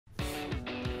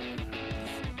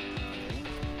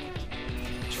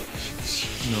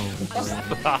No.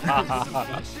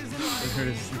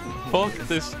 Fuck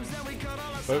this.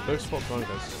 Don't spot behind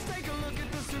us.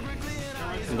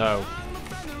 No.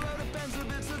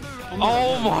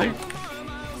 Oh my!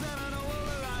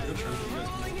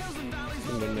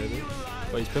 Maybe.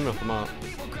 But he's pinned me off the map.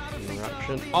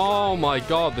 Reaction. Oh my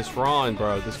god, this Rein,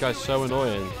 bro. This guy's so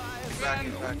annoying. Back.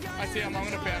 I see him. I'm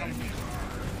gonna ban him.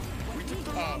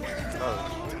 Oh.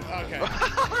 Okay.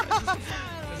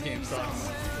 This game sucks.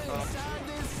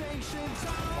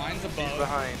 Mine's above. He's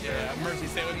behind. Yeah. Mercy,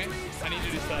 stay with me. I need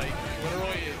you to stay.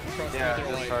 Literally trust me with your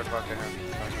just life. hard fucking him.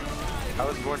 I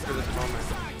was born for this moment.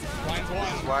 Mine's one.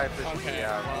 This is why I pushed Okay.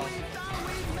 yeah. Well,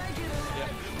 yeah.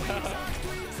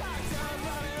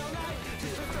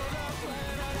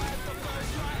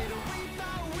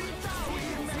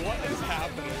 What is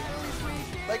happening?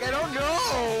 Like, I don't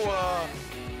know!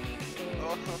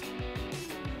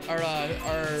 Our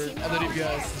other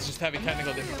DPS is just having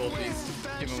technical difficulties.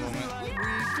 Give him a moment.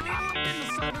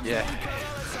 Yeah.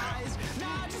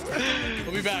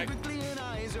 We'll be back.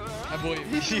 I believe.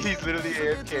 He's literally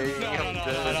AFK. No.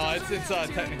 It's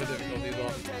technical difficulties.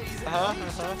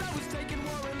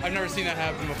 I've never seen that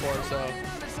happen before, so.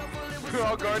 We're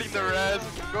all guarding the res.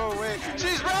 Go away.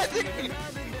 She's resing!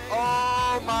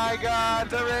 Oh my god,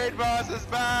 the raid boss is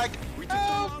back!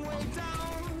 Help!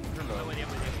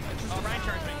 Oh, Rein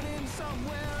charged me.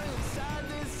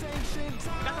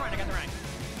 I got the Rein.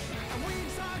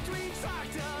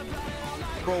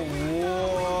 Bro,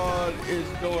 what is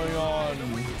going on?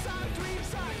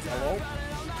 Hello?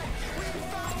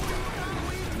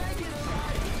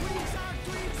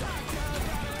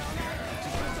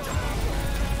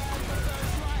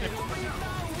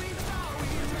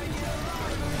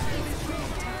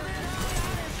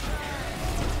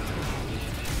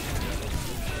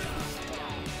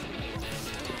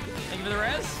 Thank you for the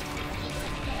res.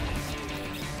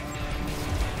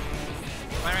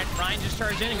 Alright, Rein just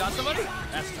charged in and got somebody?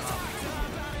 That's tough.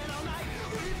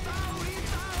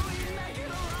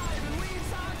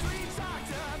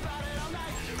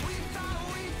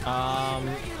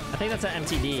 I think that's an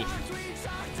MTD.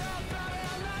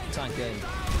 It's not good.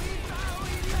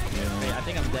 Yeah. Wait, I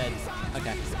think I'm dead.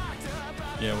 Okay.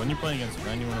 Yeah, when you're playing against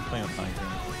Rein, you want to play on high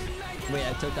ground. Wait,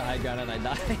 I took the high ground and I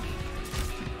died.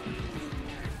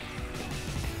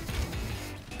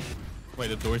 Wait,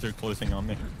 the doors are closing on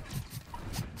me.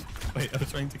 Wait, I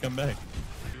was trying to come back.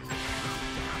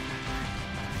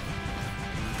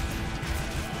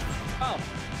 Oh.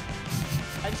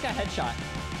 I just got headshot.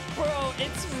 Bro,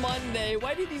 it's Monday.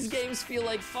 Why do these games feel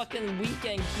like fucking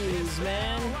weekend queues,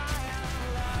 man?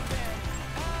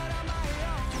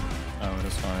 Oh,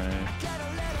 that's fine.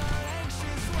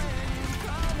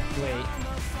 Wait.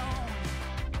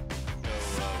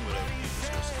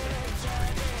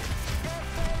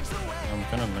 I'm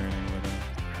kind of learning with it.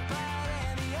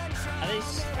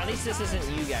 At least this isn't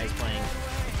you guys playing.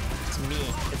 It's me.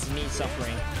 It's me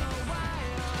suffering.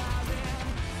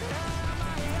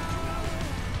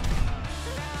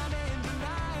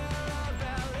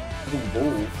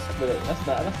 Balls.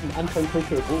 That's an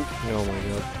anti-Tokyo ball. Oh my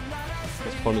god.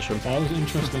 Let's punish him. That was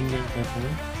interesting.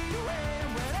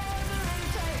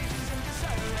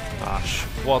 Ash,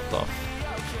 what the?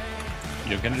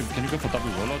 Yo, can you go for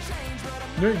double rollout?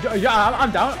 Yeah,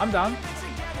 I'm down.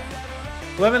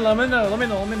 Let me know.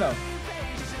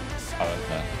 Alright,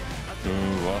 then. 2,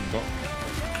 1, go.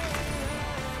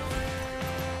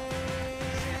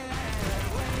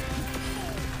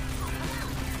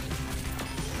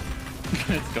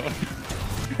 Let's go.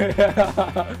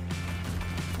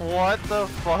 What the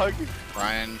fuck?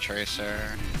 Rein, Tracer.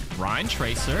 Rein,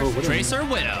 Tracer. Oh, Tracer,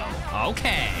 Widow.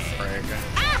 Okay. Frig.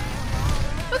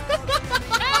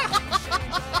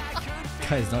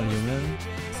 Guy's not human.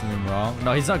 Something wrong.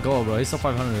 No, he's not gold, bro. He's still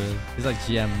 500. He's like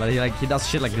GM, but he does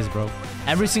shit like this, bro.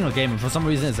 Every single game, and for some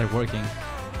reason, it's like working.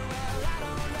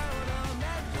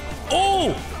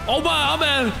 Oh! Oh my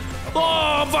man!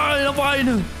 Oh, I'm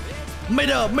fine. Made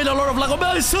a lot of lag on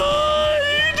my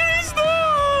side. He's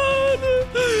done.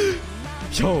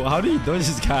 Yo, how do you dodge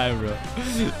this guy, bro?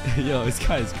 Yo, this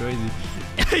guy is crazy.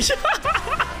 Okay.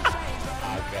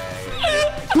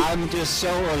 I'm just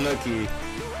so unlucky.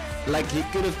 Like, he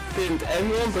could have pinned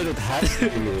everyone, but it had to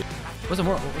be me. What's the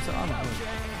armor?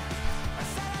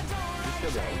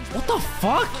 What the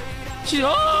fuck?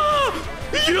 Oh!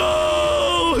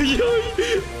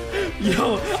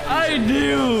 Yo! I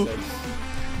knew!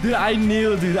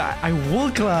 Dude, dude. I will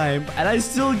climb, and I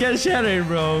still get shattered,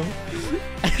 bro.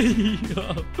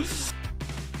 Yo.